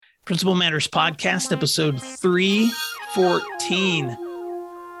Principal Matters Podcast, episode 314.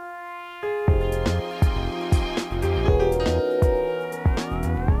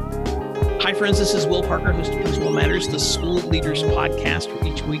 Hi, friends. This is Will Parker, host of Principal Matters, the School Leaders Podcast,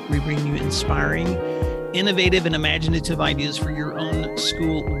 where each week we bring you inspiring, innovative, and imaginative ideas for your own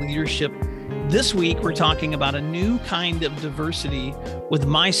school leadership. This week, we're talking about a new kind of diversity with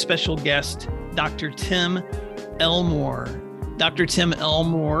my special guest, Dr. Tim Elmore. Dr. Tim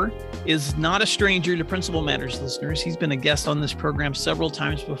Elmore is not a stranger to Principal Matters listeners. He's been a guest on this program several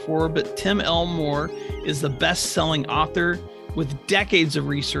times before, but Tim Elmore is the best-selling author with decades of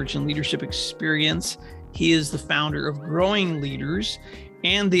research and leadership experience. He is the founder of Growing Leaders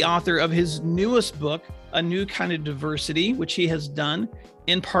and the author of his newest book, A New Kind of Diversity, which he has done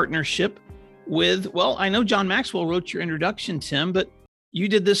in partnership with, well, I know John Maxwell wrote your introduction, Tim, but you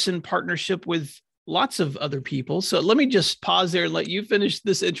did this in partnership with lots of other people. So let me just pause there and let you finish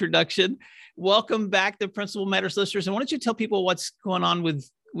this introduction. Welcome back to Principal Matters listeners. And why don't you tell people what's going on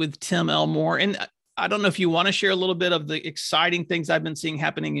with Tim Elmore? And I don't know if you want to share a little bit of the exciting things I've been seeing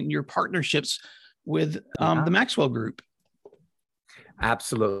happening in your partnerships with the Maxwell Group.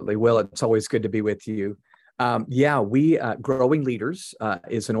 Absolutely. Will, it's always good to be with you. Growing Leaders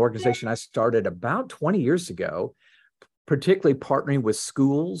is an organization I started about 20 years ago, particularly partnering with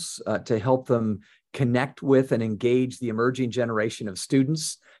schools to help them connect with and engage the emerging generation of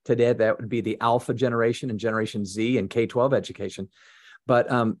students. Today, that would be the Alpha generation and Generation Z and K-12 education. But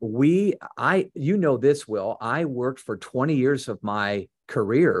you know this, Will, I worked for 20 years of my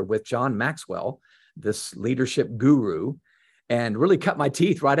career with John Maxwell, this leadership guru, and really cut my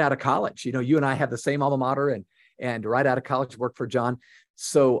teeth right out of college. You know, you and I have the same alma mater, and right out of college worked for John.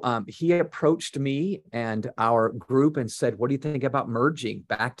 So he approached me and our group and said, what do you think about merging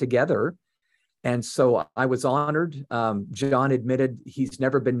back together? And so I was honored. John admitted he's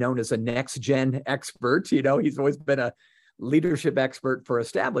never been known as a next gen expert. You know, he's always been a leadership expert for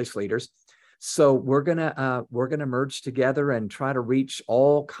established leaders. So we're gonna merge together and try to reach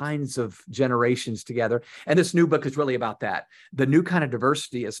all kinds of generations together. And this new book is really about that. The new kind of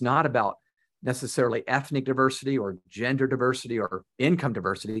diversity is not about necessarily ethnic diversity or gender diversity or income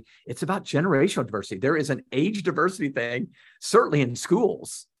diversity. It's about generational diversity. There is an age diversity thing, certainly in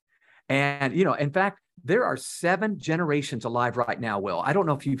schools. And, you know, in fact, there are 7 generations alive right now, Will. I don't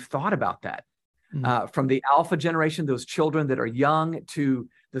know if you've thought about that. From the Alpha generation, those children that are young, to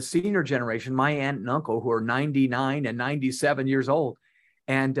the senior generation, my aunt and uncle who are 99 and 97 years old.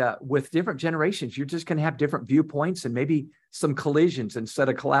 And with different generations, you're just going to have different viewpoints and maybe some collisions instead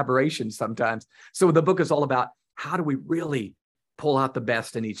of collaborations sometimes. So the book is all about how do we really pull out the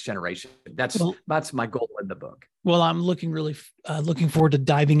best in each generation. That's my goal in the book. Well, I'm looking forward to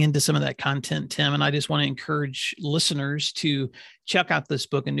diving into some of that content, Tim. And I just want to encourage listeners to check out this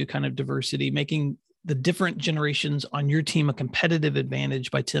book, A New Kind of Diversity, making the different generations on your team a competitive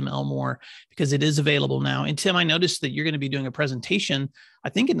advantage by Tim Elmore, because it is available now. And Tim, I noticed that you're going to be doing a presentation, I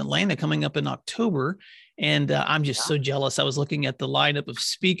think in Atlanta, coming up in October. And I'm just so jealous. I was looking at the lineup of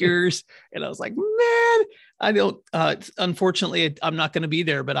speakers and I was like, man, I don't, unfortunately, I'm not going to be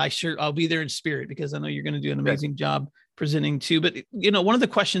there, but I'll be there in spirit, because I know you're going to do an amazing job presenting too. But, you know, one of the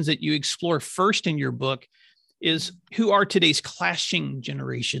questions that you explore first in your book is, who are today's clashing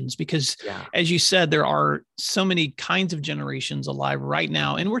generations? Because as you said, there are so many kinds of generations alive right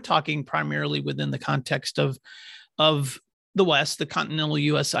now. And we're talking primarily within the context of the West, the continental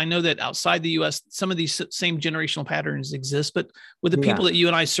U.S. I know that outside the U.S., some of these same generational patterns exist, but with the people that you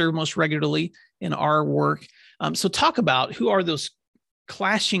and I serve most regularly in our work. So talk about, who are those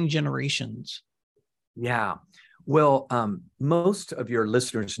clashing generations? Yeah. Well, most of your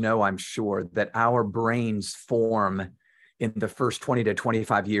listeners know, I'm sure, that our brains form in the first 20 to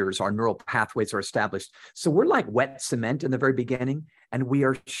 25 years. Our neural pathways are established. So we're like wet cement in the very beginning, and we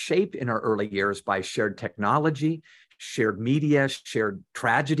are shaped in our early years by shared technology, shared media, shared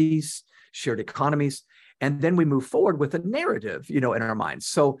tragedies, shared economies. And then we move forward with a narrative, you know, in our minds.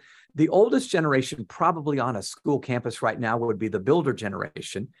 So the oldest generation probably on a school campus right now would be the builder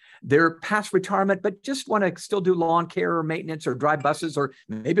generation. They're past retirement, but just want to still do lawn care or maintenance or drive buses, or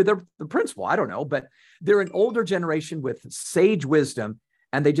maybe they're the principal, I don't know, but they're an older generation with sage wisdom,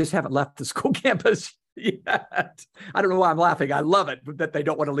 and they just haven't left the school campus yet. I don't know why I'm laughing. I love it that they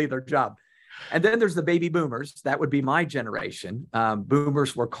don't want to leave their job. And then there's the baby boomers. That would be my generation.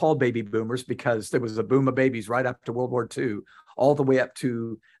 Boomers were called baby boomers because there was a boom of babies right up to World War II, all the way up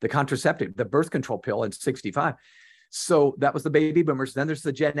to the contraceptive, the birth control pill in 65. So that was the baby boomers. Then there's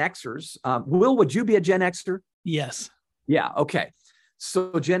the Gen Xers. Will, would you be a Gen Xer? Yes. Yeah. Okay.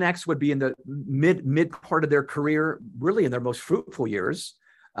 So Gen X would be in the mid part of their career, really in their most fruitful years.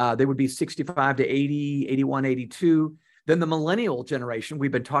 They would be 65 to 80, 81, 82. Then the millennial generation,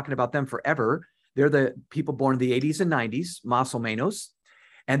 we've been talking about them forever. They're the people born in the 80s and 90s, más o menos.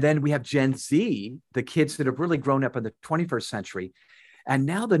 And then we have Gen Z, the kids that have really grown up in the 21st century. And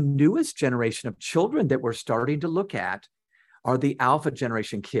now the newest generation of children that we're starting to look at are the alpha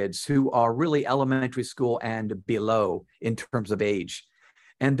generation kids who are really elementary school and below in terms of age.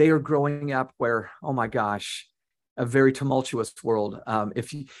 And they are growing up where, oh my gosh, a very tumultuous world.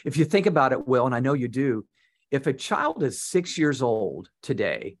 If you think about it, Will, and I know you do, if a child is 6 years old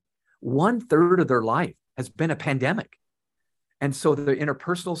today, 1/3 of their life has been a pandemic. And so their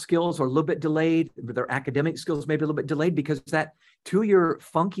interpersonal skills are a little bit delayed. Their academic skills may be a little bit delayed because that 2-year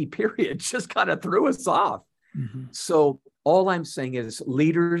funky period just kind of threw us off. Mm-hmm. So all I'm saying is,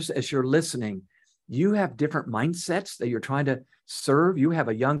 leaders, as you're listening, you have different mindsets that you're trying to serve. You have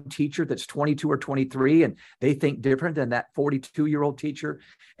a young teacher that's 22 or 23, and they think different than that 42-year-old teacher.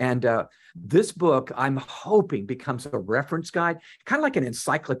 And this book, I'm hoping, becomes a reference guide, kind of like an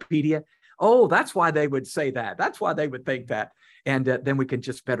encyclopedia. Oh, that's why they would say that. That's why they would think that. And then we can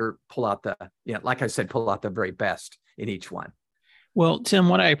just better pull out the, like I said, pull out the very best in each one. Well, Tim,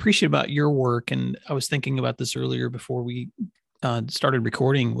 what I appreciate about your work, and I was thinking about this earlier before we started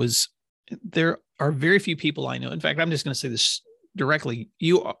recording, was there are very few people I know. In fact, I'm just going to say this directly.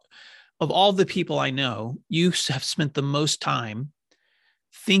 Of all the people I know, you have spent the most time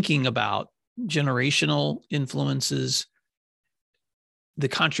thinking about generational influences, the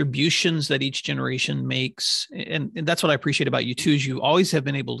contributions that each generation makes. And that's what I appreciate about you too, is you always have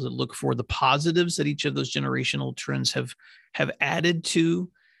been able to look for the positives that each of those generational trends have added to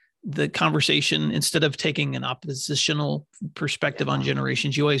the conversation. Instead of taking an oppositional perspective on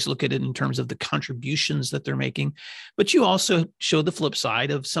generations, you always look at it in terms of the contributions that they're making. But you also show the flip side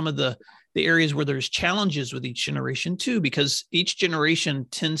of some of the areas where there's challenges with each generation too, because each generation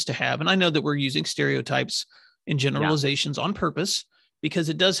tends to have, and I know that we're using stereotypes and generalizations on purpose, because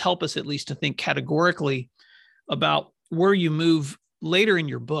it does help us at least to think categorically about where you move later in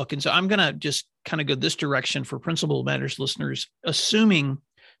your book. And so I'm going to just kind of go this direction for Principal Matters listeners, assuming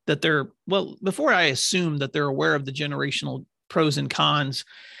that before I assume that they're aware of the generational pros and cons,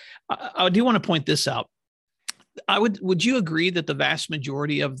 I do want to point this out. Would you agree that the vast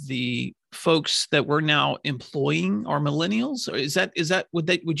majority of the folks that we're now employing are millennials? Or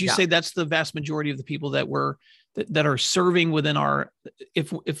would you say that's the vast majority of the people that are serving within our,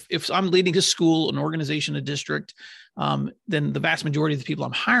 if I'm leading a school, an organization, a district, then the vast majority of the people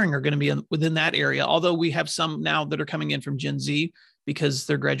I'm hiring are going to be within that area. Although we have some now that are coming in from Gen Z because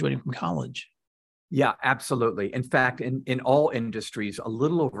they're graduating from college. Yeah, absolutely. In fact, in all industries, a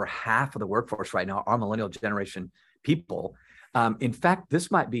little over half of the workforce right now are millennial generation people. In fact, this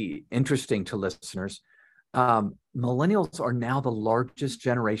might be interesting to listeners. Millennials are now the largest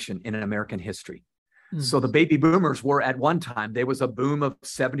generation in American history. So the baby boomers were at one time, there was a boom of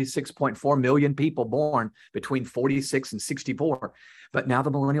 76.4 million people born between 46 and 64. But now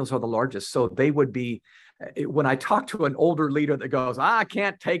the millennials are the largest. So they would be, when I talk to an older leader that goes, I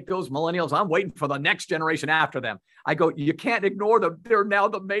can't take those millennials, I'm waiting for the next generation after them. I go, you can't ignore them. They're now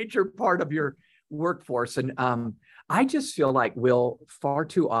the major part of your workforce. And I just feel like, Will, far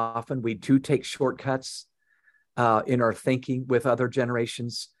too often we do take shortcuts in our thinking with other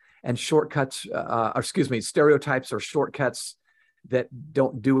generations. And stereotypes or shortcuts that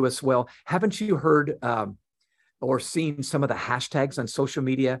don't do us well. Haven't you heard or seen some of the hashtags on social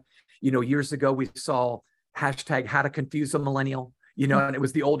media? Years ago, we saw hashtag how to confuse a millennial, and it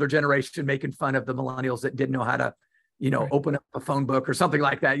was the older generation making fun of the millennials that didn't know how to, open up a phone book or something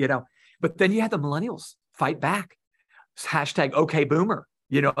like that, But then you had the millennials fight back. Hashtag okay boomer,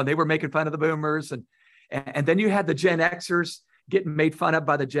 and they were making fun of the boomers. And then you had the Gen Xers getting made fun of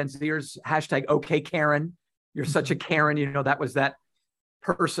by the Gen Zers, hashtag okay Karen, you're such a Karen. That was that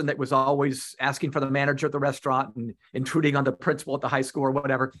person that was always asking for the manager at the restaurant and intruding on the principal at the high school or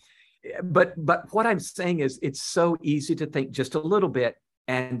whatever. But what I'm saying is, it's so easy to think just a little bit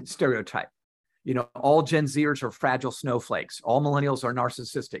and stereotype. All Gen Zers are fragile snowflakes. All millennials are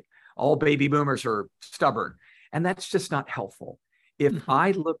narcissistic. All baby boomers are stubborn. And that's just not helpful. If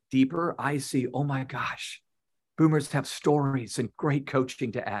I look deeper, I see, oh my gosh, boomers have stories and great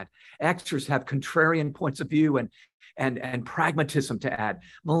coaching to add. Xers have contrarian points of view and pragmatism to add.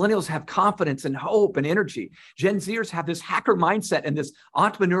 Millennials have confidence and hope and energy. Gen Zers have this hacker mindset and this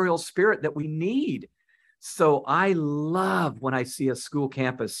entrepreneurial spirit that we need. So I love when I see a school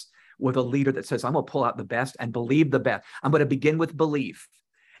campus with a leader that says, I'm going to pull out the best and believe the best. I'm going to begin with belief.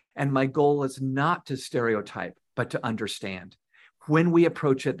 And my goal is not to stereotype, but to understand. When we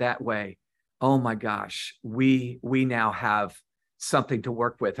approach it that way, oh my gosh, we now have something to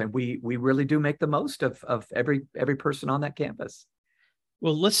work with. And we really do make the most of every person on that campus.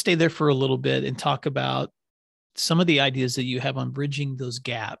 Well, let's stay there for a little bit and talk about some of the ideas that you have on bridging those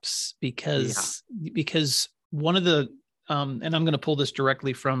gaps, because one of the and I'm going to pull this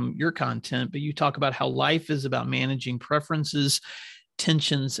directly from your content, but you talk about how life is about managing preferences,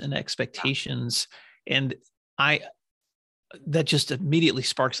 tensions, and expectations. And that just immediately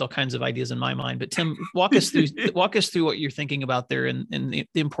sparks all kinds of ideas in my mind. But Tim, walk us through what you're thinking about there, and the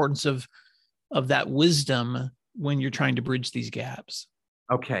importance of that wisdom when you're trying to bridge these gaps.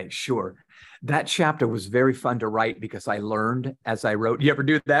 Okay, sure. That chapter was very fun to write because I learned as I wrote. You ever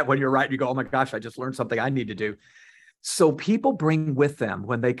do that when you're writing? You go, oh my gosh, I just learned something I need to do. So people bring with them,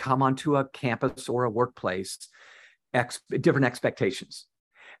 when they come onto a campus or a workplace, different expectations.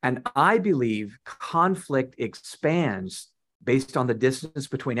 And I believe conflict expands based on the distance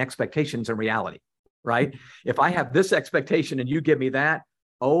between expectations and reality, right? If I have this expectation and you give me that,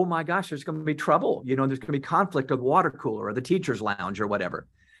 oh my gosh, there's going to be trouble. There's going to be conflict of the water cooler or the teacher's lounge or whatever.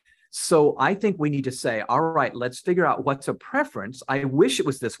 So I think we need to say, all right, let's figure out what's a preference. I wish it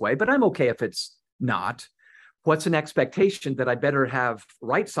was this way, but I'm okay if it's not. What's an expectation that I better have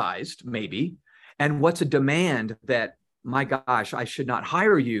right-sized, maybe? And what's a demand that, my gosh, I should not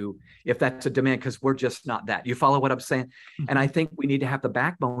hire you if that's a demand because we're just not that. You follow what I'm saying? Mm-hmm. And I think we need to have the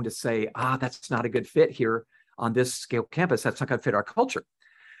backbone to say, that's not a good fit here on this scale campus. That's not going to fit our culture.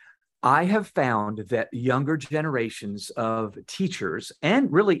 I have found that younger generations of teachers,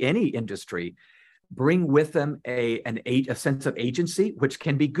 and really any industry, bring with them a sense of agency, which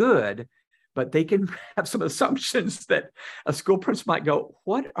can be good, but they can have some assumptions that a school principal might go,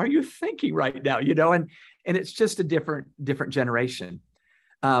 what are you thinking right now? And it's just a different generation.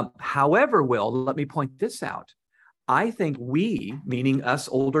 However, Will, let me point this out. I think we, meaning us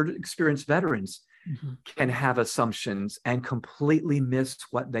older, experienced veterans, can have assumptions and completely miss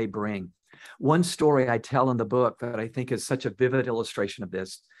what they bring. One story I tell in the book that I think is such a vivid illustration of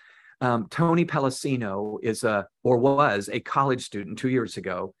this. Tony Pellicino was a college student 2 years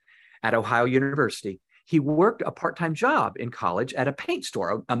ago at Ohio University. He worked a part-time job in college at a paint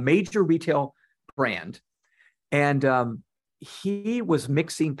store, a major retail brand. And he was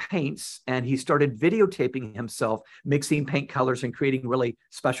mixing paints, and he started videotaping himself mixing paint colors and creating really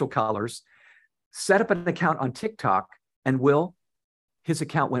special colors, set up an account on TikTok, and his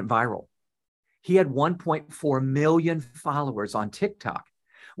account went viral. He had 1.4 million followers on TikTok.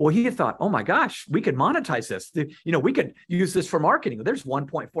 Well, he had thought, oh my gosh, we could monetize this. We could use this for marketing. There's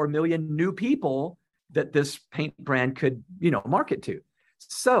 1.4 million new people that this paint brand could, market to.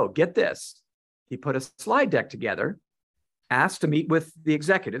 So get this. He put a slide deck together, asked to meet with the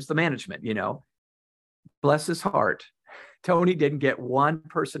executives, the management, Bless his heart. Tony didn't get one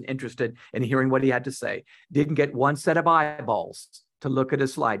person interested in hearing what he had to say, didn't get one set of eyeballs to look at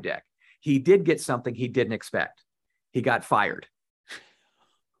his slide deck. He did get something he didn't expect. He got fired.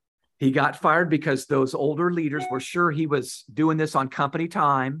 He got fired because those older leaders were sure he was doing this on company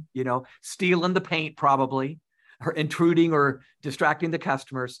time, stealing the paint probably, or intruding or distracting the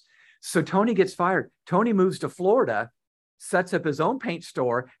customers. So Tony gets fired. Tony moves to Florida, sets up his own paint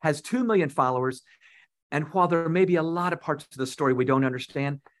store, has 2 million followers. And while there may be a lot of parts of the story we don't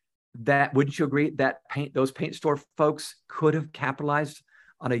understand, that wouldn't you agree that those paint store folks could have capitalized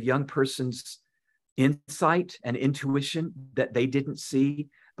on a young person's insight and intuition that they didn't see,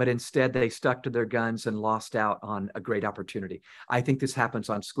 but instead they stuck to their guns and lost out on a great opportunity. I think this happens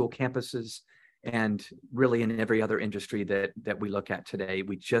on school campuses and really in every other industry that we look at today.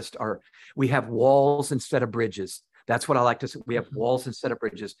 We have walls instead of bridges. That's what I like to say. We have walls instead of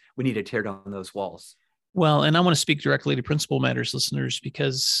bridges. We need to tear down those walls. Well, and I want to speak directly to Principal Matters listeners,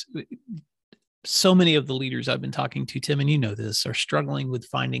 because so many of the leaders I've been talking to, Tim, and you know this, are struggling with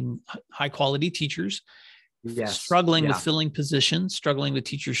finding high quality teachers, struggling with filling positions, struggling with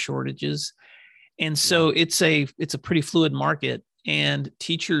teacher shortages. And so it's a pretty fluid market, and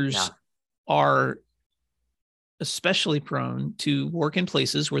teachers are especially prone to work in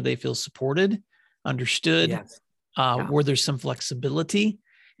places where they feel supported, understood, where there's some flexibility.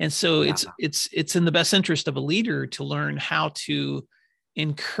 And so it's in the best interest of a leader to learn how to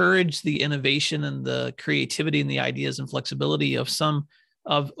encourage the innovation and the creativity and the ideas and flexibility of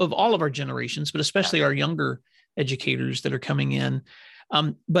all of our generations, but especially our younger educators that are coming in.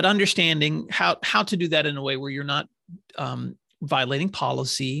 But understanding how to do that in a way where you're not violating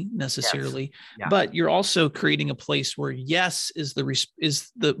policy necessarily, but you're also creating a place where yes is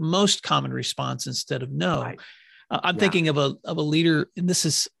the most common response instead of no. Right. I'm thinking of a leader, and this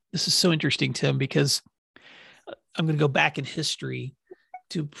is so interesting, Tim, because I'm going to go back in history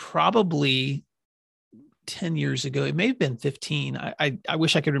to probably 10 years ago. It may have been 15. I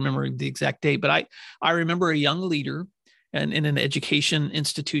wish I could remember the exact date, but I remember a young leader and in an education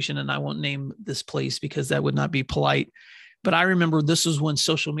institution, and I won't name this place because that would not be polite. But I remember this was when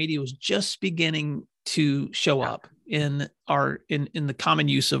social media was just beginning to show up in the common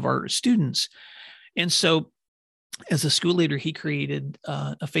use of our students. And so as a school leader, he created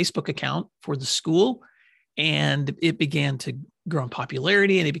a Facebook account for the school, and it began to grow in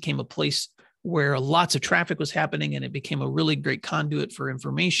popularity, and it became a place where lots of traffic was happening, and it became a really great conduit for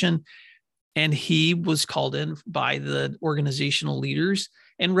information. And he was called in by the organizational leaders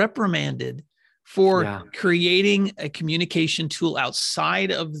and reprimanded for creating a communication tool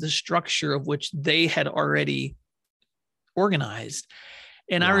outside of the structure of which they had already organized.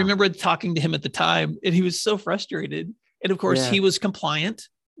 And I remember talking to him at the time, and he was so frustrated. And of course, he was compliant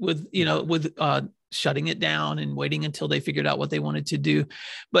with, with shutting it down and waiting until they figured out what they wanted to do.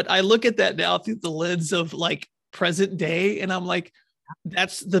 But I look at that now through the lens of like present day, and I'm like,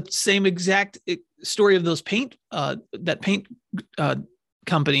 that's the same exact story of those paint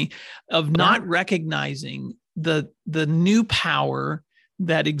company of not recognizing the new power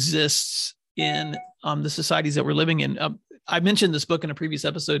that exists in the societies that we're living in. I mentioned this book in a previous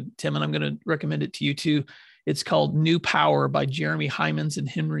episode, Tim, and I'm going to recommend it to you too. It's called New Power by Jeremy Hyman's and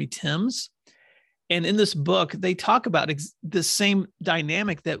Henry Timms. And in this book, they talk about the same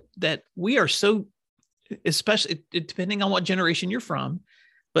dynamic that we are so, especially depending on what generation you're from,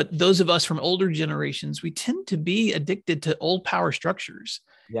 but those of us from older generations, we tend to be addicted to old power structures.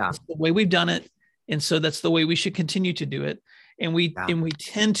 Yeah. It's the way we've done it. And so that's the way we should continue to do it. And we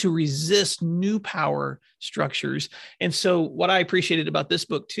tend to resist new power structures. And so what I appreciated about this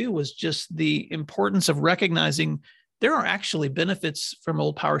book too was just the importance of recognizing there are actually benefits from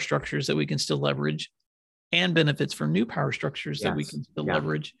old power structures that we can still leverage, and benefits from new power structures that we can still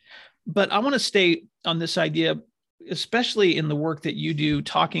leverage. But I want to stay on this idea, especially in the work that you do,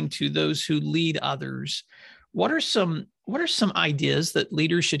 talking to those who lead others. What are some ideas that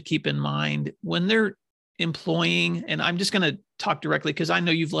leaders should keep in mind when they're employing? And I'm just going to talk directly because I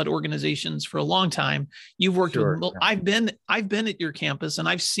know you've led organizations for a long time. You've worked with, I've been at your campus, and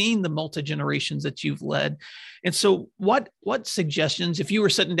I've seen the multi-generations that you've led. And so what suggestions, if you were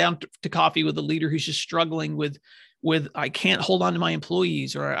sitting down to coffee with a leader who's just struggling with I can't hold on to my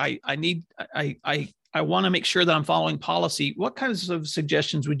employees, or I want to make sure that I'm following policy, what kinds of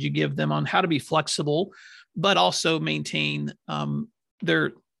suggestions would you give them on how to be flexible, but also maintain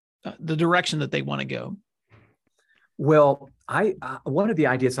the direction that they want to go? Well, one of the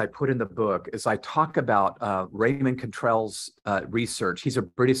ideas I put in the book is I talk about Raymond Cantrell's research. He's a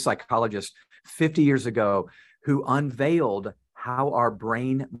British psychologist 50 years ago who unveiled how our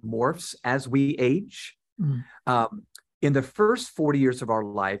brain morphs as we age. In the first 40 years of our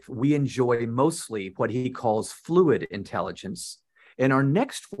life, we enjoy mostly what he calls fluid intelligence. In our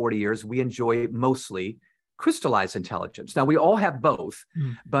next 40 years, we enjoy mostly crystallized intelligence. Now, we all have both,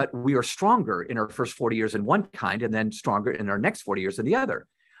 but we are stronger in our first 40 years in one kind and then stronger in our next 40 years in the other.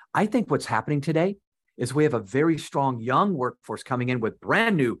 I think what's happening today is we have a very strong young workforce coming in with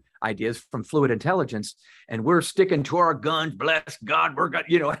brand new ideas from fluid intelligence, and we're sticking to our guns. Bless God, we're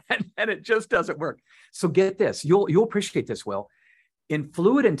going, and it just doesn't work. So get this, you'll appreciate this, Will. In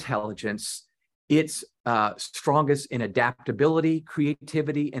fluid intelligence, it's strongest in adaptability,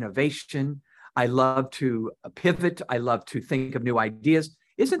 creativity, innovation. I love to pivot. I love to think of new ideas.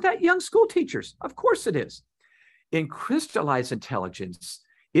 Isn't that young school teachers? Of course it is. In crystallized intelligence,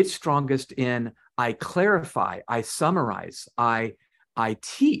 it's strongest in I clarify, I summarize, I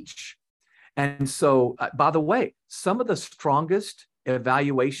teach. And so, by the way, some of the strongest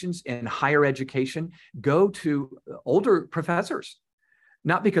evaluations in higher education go to older professors,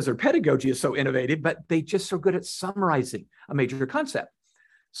 not because their pedagogy is so innovative, but they just are good at summarizing a major concept.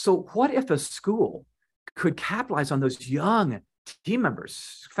 So what if a school could capitalize on those young team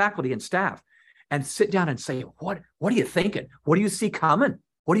members, faculty and staff, and sit down and say, what are you thinking? What do you see coming?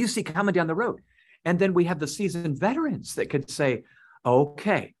 What do you see coming down the road? And then we have the seasoned veterans that could say,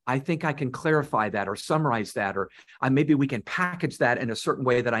 okay, I think I can clarify that or summarize that, or maybe we can package that in a certain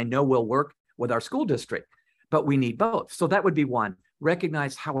way that I know will work with our school district. But we need both. So that would be one.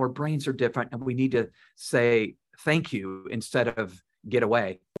 Recognize how our brains are different, and we need to say thank you instead of get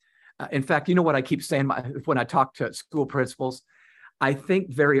away. In fact, you know what I keep saying when I talk to school principals? I think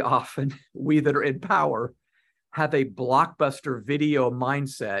very often we that are in power have a blockbuster video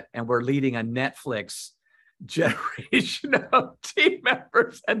mindset, and we're leading a Netflix generation of team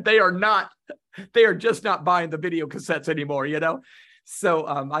members, and they are just not buying the video cassettes anymore, So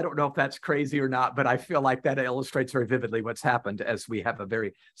I don't know if that's crazy or not, but I feel like that illustrates very vividly what's happened as we have a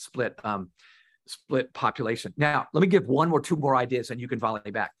very split split population. Now, let me give one or two more ideas and you can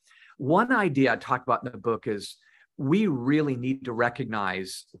volley back. One idea I talk about in the book is we really need to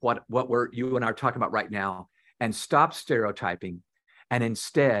recognize what you and I are talking about right now and stop stereotyping and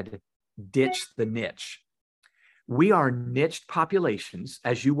instead ditch the niche. We are niched populations,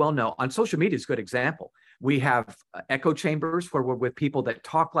 as you well know. On social media is a good example. We have echo chambers where we're with people that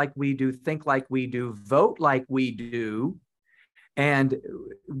talk like we do, think like we do, vote like we do. And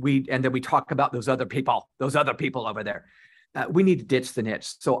then we talk about those other people over there. We need to ditch the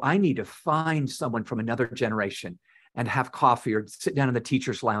niche. So I need to find someone from another generation and have coffee or sit down in the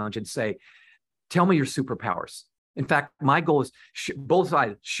teacher's lounge and say, tell me your superpowers. In fact, my goal is both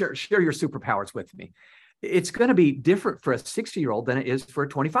sides, share your superpowers with me. It's going to be different for a 60-year-old than it is for a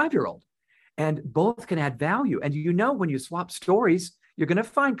 25-year-old. And both can add value. And when you swap stories, you're going to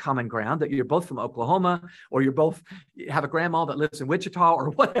find common ground, that you're both from Oklahoma, or you both have a grandma that lives in Wichita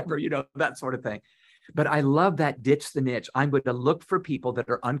or whatever, that sort of thing. But I love that ditch the niche. I'm going to look for people that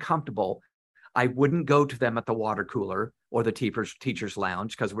are uncomfortable. I wouldn't go to them at the water cooler or the teacher's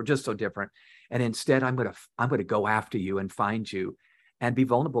lounge because we're just so different. And instead, I'm going to go after you and find you and be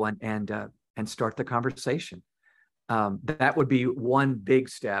vulnerable and start the conversation. That would be one big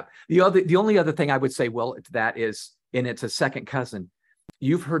step. The only other thing I would say, Will, to that is, and it's a second cousin.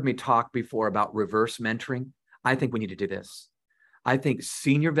 You've heard me talk before about reverse mentoring. I think we need to do this. I think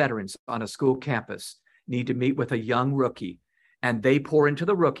senior veterans on a school campus need to meet with a young rookie, and they pour into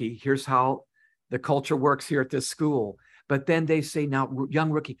the rookie. Here's how the culture works here at this school. But then they say, now,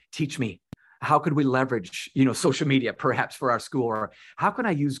 young rookie, teach me. How could we leverage, social media perhaps for our school? Or how can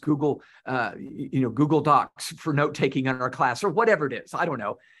I use Google Docs for note-taking in our class, or whatever it is? I don't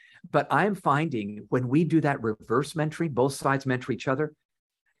know. But I'm finding when we do that reverse mentoring, both sides mentor each other.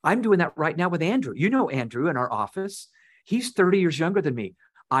 I'm doing that right now with Andrew. Andrew in our office. He's 30 years younger than me.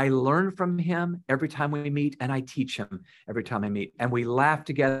 I learn from him every time we meet, and I teach him every time I meet. And we laugh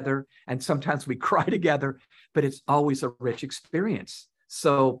together, and sometimes we cry together, but it's always a rich experience.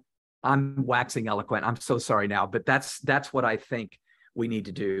 So I'm waxing eloquent. I'm so sorry now, but that's what I think we need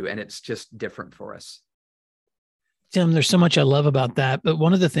to do. And it's just different for us. Tim, there's so much I love about that. But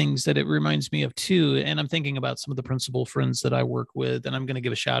one of the things that it reminds me of too, and I'm thinking about some of the principal friends that I work with, and I'm going to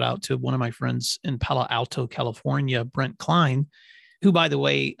give a shout out to one of my friends in Palo Alto, California, Brent Klein, who, by the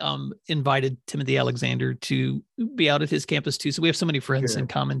way, invited Timothy Alexander to be out at his campus too. So we have so many friends in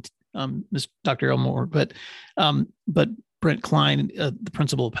common, Dr. Elmore. But Brent Klein, the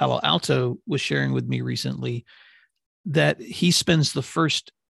principal of Palo Alto, was sharing with me recently that he spends the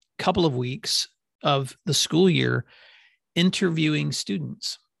first couple of weeks of the school year interviewing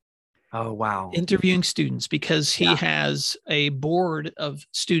students. Oh, wow. Interviewing students, because he has a board of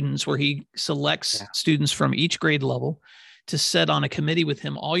students where he selects students from each grade level to sit on a committee with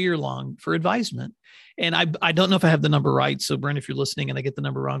him all year long for advisement. And I don't know if I have the number right. So Brent, if you're listening and I get the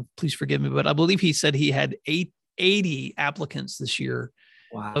number wrong, please forgive me. But I believe he said he had 80 applicants this year.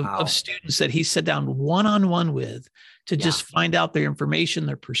 Wow. of students that he sat down one-on-one with to just find out their information,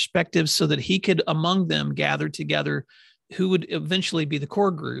 their perspectives, so that he could, among them, gather together who would eventually be the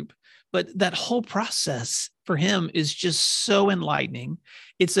core group. But that whole process for him is just so enlightening.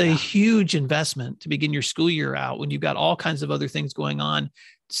 It's a huge investment to begin your school year out when you've got all kinds of other things going on,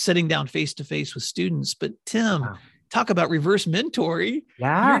 sitting down face-to-face with students. But Tim, talk about reverse mentoring.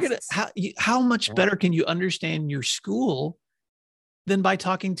 How much better can you understand your school than by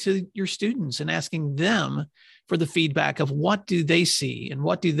talking to your students and asking them for the feedback of what do they see and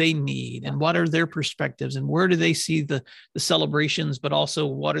what do they need and what are their perspectives and where do they see the celebrations, but also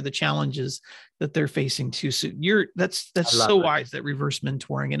what are the challenges that they're facing too. So that's so wise, that reverse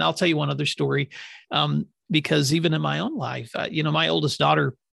mentoring. And I'll tell you one other story, because even in my own life, my oldest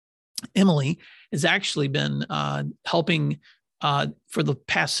daughter, Emily, has actually been helping for the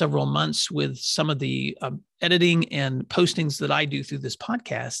past several months with some of the editing and postings that I do through this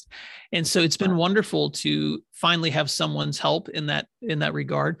podcast. And so it's been wonderful to finally have someone's help in that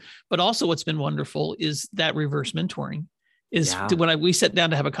regard. But also what's been wonderful is that reverse mentoring is when we sit down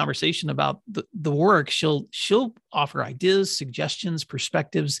to have a conversation about the work, she'll offer ideas, suggestions,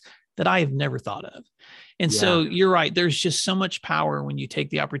 perspectives that I have never thought of. And so you're right. There's just so much power when you take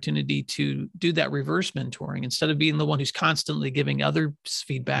the opportunity to do that reverse mentoring instead of being the one who's constantly giving others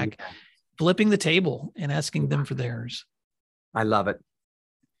feedback, flipping the table and asking them for theirs. I love it.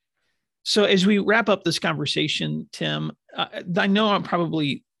 So as we wrap up this conversation, Tim, I know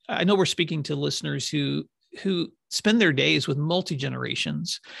we're speaking to listeners who spend their days with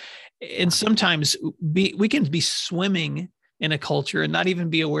multi-generations. And sometimes we can be swimming in a culture and not even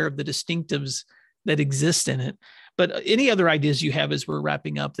be aware of the distinctives that exist in it. But any other ideas you have as we're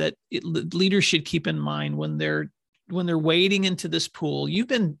wrapping up that leaders should keep in mind when they're wading into this pool? You've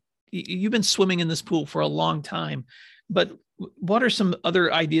been swimming in this pool for a long time, but what are some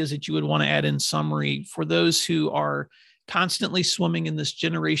other ideas that you would want to add in summary for those who are constantly swimming in this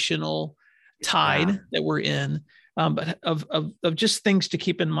generational tide that we're in, but of just things to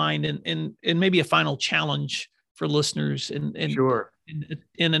keep in mind, and maybe a final challenge for listeners, and Sure.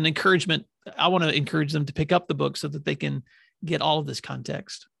 And an encouragement. I want to encourage them to pick up the book so that they can get all of this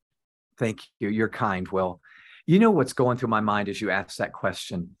context. Thank you. You're kind, Will. You know what's going through my mind as you ask that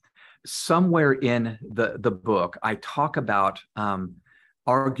question? Somewhere in the book, I talk about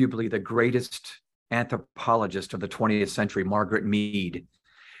arguably the greatest anthropologist of the 20th century, Margaret Mead.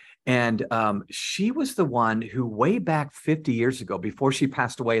 And she was the one who way back 50 years ago, before she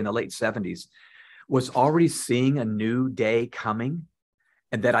passed away in the late 70s, was already seeing a new day coming,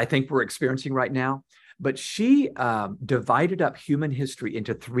 and that I think we're experiencing right now. But she divided up human history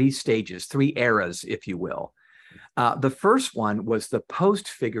into 3 stages, 3 eras, if you will. The first one was the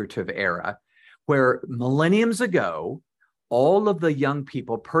post-figurative era, where millenniums ago, all of the young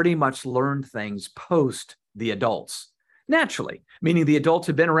people pretty much learned things post the adults. Naturally, meaning the adults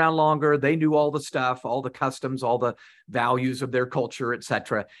had been around longer, they knew all the stuff, all the customs, all the values of their culture, et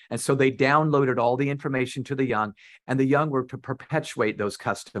cetera. And so they downloaded all the information to the young, and the young were to perpetuate those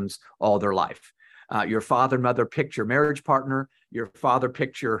customs all their life. Your father and mother picked your marriage partner, your father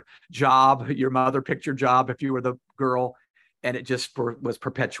picked your job, your mother picked your job if you were the girl, and it just was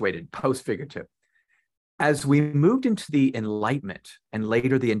perpetuated, post-figurative. As we moved into the Enlightenment and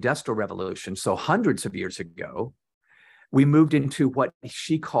later the Industrial Revolution, so hundreds of years ago, we moved into what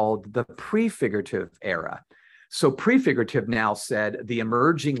she called the prefigurative era. So prefigurative now said the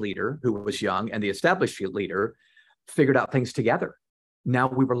emerging leader who was young and the established leader figured out things together. Now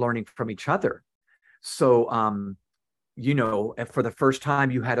we were learning from each other. So, for the first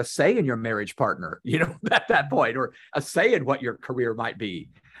time you had a say in your marriage partner, at that point, or a say in what your career might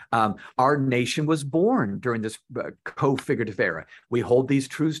be. Our nation was born during this co-figurative era. We hold these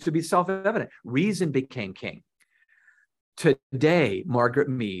truths to be self-evident. Reason became king. Today, Margaret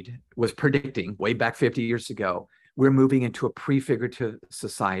Mead was predicting way back 50 years ago, we're moving into a prefigurative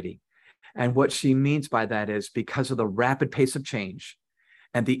society. And what she means by that is because of the rapid pace of change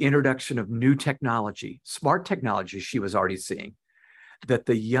and the introduction of new technology, smart technology she was already seeing, that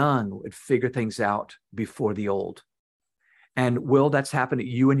the young would figure things out before the old. And Will, that's happened to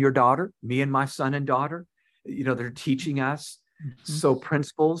you and your daughter, me and my son and daughter. They're teaching us. Mm-hmm. So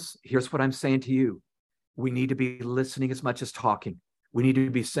principals, here's what I'm saying to you. We need to be listening as much as talking. We need to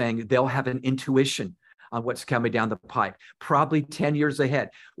be saying they'll have an intuition on what's coming down the pipe, probably 10 years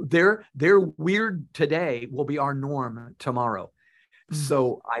ahead. Their weird today will be our norm tomorrow.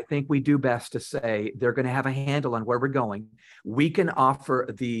 So I think we do best to say they're going to have a handle on where we're going. We can offer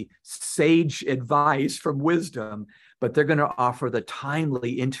the sage advice from wisdom, but they're going to offer the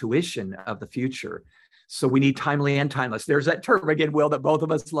timely intuition of the future. So we need timely and timeless. There's that term again, Will, that both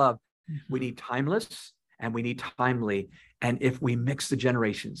of us love. We need timeless and we need timely. And if we mix the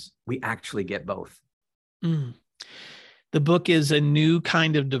generations, we actually get both. The book is a new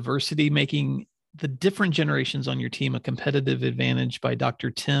kind of diversity, making the different generations on your team a competitive advantage, by Dr.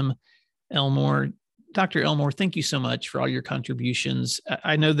 Tim Elmore. Dr. Elmore, thank you so much for all your contributions.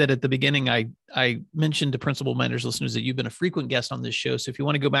 I know that at the beginning, I mentioned to Principal Matters listeners that you've been a frequent guest on this show. So if you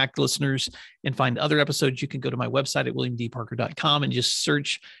want to go back, listeners, and find other episodes, you can go to my website at williamdparker.com and just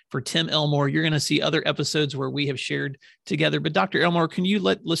search for Tim Elmore. You're going to see other episodes where we have shared together. But Dr. Elmore, can you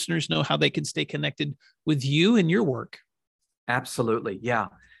let listeners know how they can stay connected with you and your work? Absolutely. Yeah.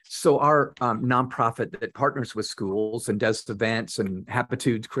 So our nonprofit that partners with schools and does events and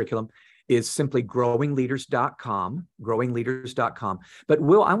Habitudes curriculum is simply growingleaders.com. But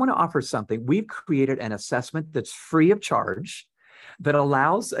Will, I want to offer something. We've created an assessment that's free of charge that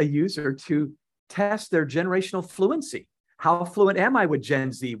allows a user to test their generational fluency. How fluent am I with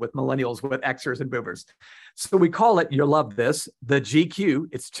Gen Z, with millennials, with Xers and boomers? So we call it, you'll love this, the GQ.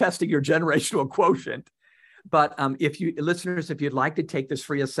 It's testing your generational quotient. But if you'd like to take this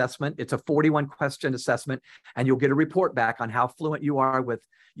free assessment, it's a 41 question assessment, and you'll get a report back on how fluent you are with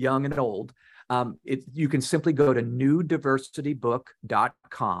young and old. You can simply go to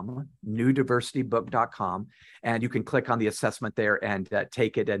newdiversitybook.com, and you can click on the assessment there and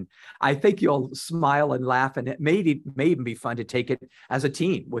take it. And I think you'll smile and laugh, and it may even be fun to take it as a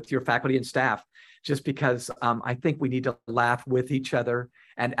team with your faculty and staff, just because I think we need to laugh with each other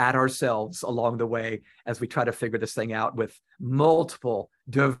and at ourselves along the way as we try to figure this thing out with multiple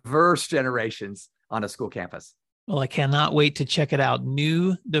diverse generations on a school campus. Well, I cannot wait to check it out.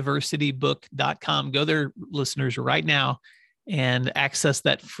 newdiversitybook.com. Go there, listeners, right now and access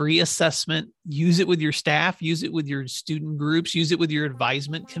that free assessment. Use it with your staff, use it with your student groups, use it with your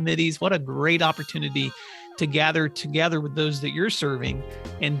advisement committees. What a great opportunity to gather together with those that you're serving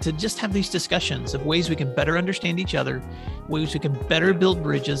and to just have these discussions of ways we can better understand each other, ways we can better build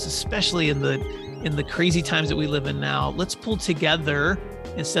bridges, especially in the crazy times that we live in now. Let's pull together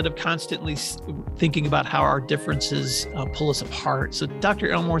instead of constantly thinking about how our differences pull us apart. So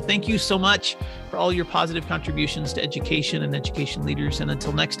Dr. Elmore, thank you so much for all your positive contributions to education and education leaders. And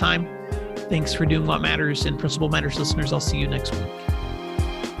until next time, thanks for doing what matters. And Principal Matters listeners, I'll see you next week.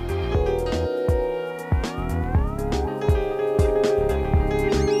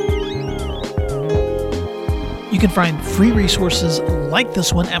 You can find free resources like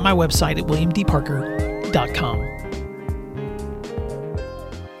this one at my website at williamdparker.com.